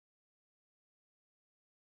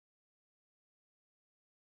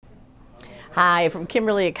Hi, from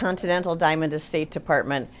Kimberley at Continental Diamond Estate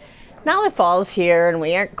Department. Now that fall's here and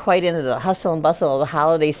we aren't quite into the hustle and bustle of the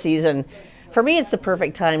holiday season, for me it's the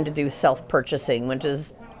perfect time to do self-purchasing, which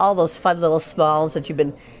is all those fun little smalls that you've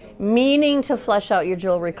been meaning to flesh out your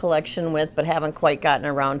jewelry collection with, but haven't quite gotten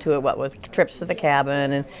around to it, what with trips to the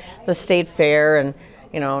cabin and the state fair, and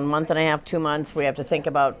in a month and a half, 2 months, we have to think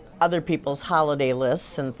about other people's holiday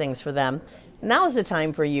lists and things for them. Now's the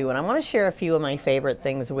time for you, and I want to share a few of my favorite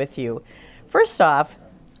things with you. First off,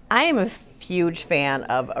 I am a huge fan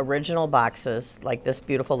of original boxes like this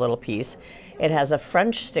beautiful little piece. It has a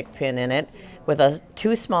French stick pin in it with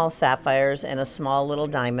two small sapphires and a small little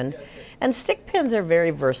diamond. And stick pins are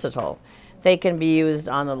very versatile. They can be used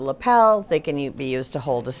on the lapel, they can be used to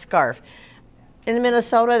hold a scarf. In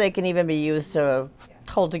Minnesota, they can even be used to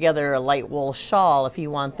hold together a light wool shawl if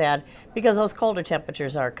you want that, because those colder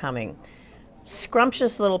temperatures are coming.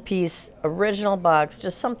 Scrumptious little piece, original box,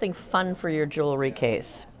 just something fun for your jewelry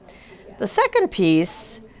case. The second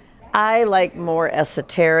piece, I like more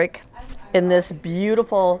esoteric, in this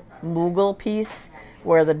beautiful Mughal piece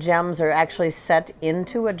where the gems are actually set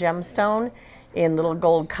into a gemstone in little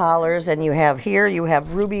gold collars, and you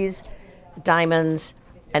have rubies, diamonds,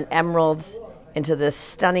 and emeralds into this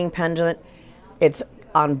stunning pendant. It's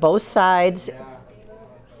on both sides.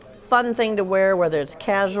 Fun thing to wear, whether it's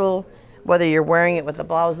casual, whether you're wearing it with a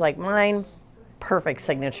blouse like mine. Perfect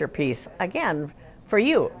signature piece. Again, for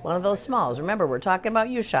you, one of those smalls. Remember, we're talking about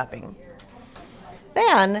you shopping.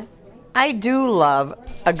 Then, I do love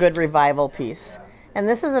a good revival piece. And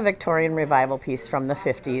this is a Victorian revival piece from the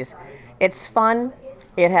 50s. It's fun.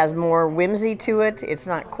 It has more whimsy to it. It's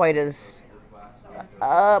not quite as,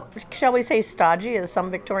 shall we say, stodgy as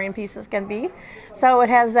some Victorian pieces can be. So it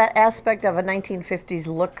has that aspect of a 1950s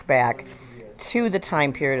look back to the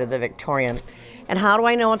time period of the Victorian. And how do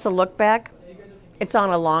I know it's a look back? It's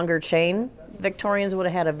on a longer chain. Victorians would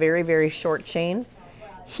have had a very, very short chain.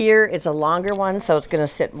 Here it's a longer one, so it's going to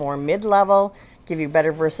sit more mid-level, give you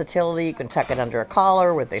better versatility. You can tuck it under a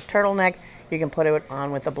collar with a turtleneck. You can put it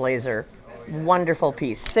on with a blazer. Wonderful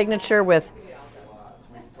piece. Signature with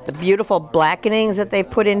the beautiful blackenings that they've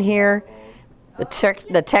put in here, the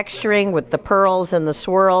texturing with the pearls and the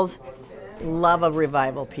swirls. Love a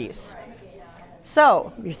revival piece.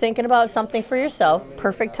 So, you're thinking about something for yourself,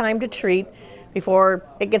 perfect time to treat before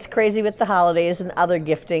it gets crazy with the holidays and other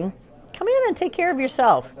gifting. Come in and take care of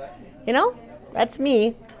yourself. That's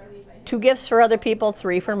me. 2 gifts for other people,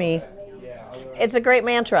 3 for me. It's a great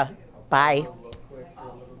mantra. Bye.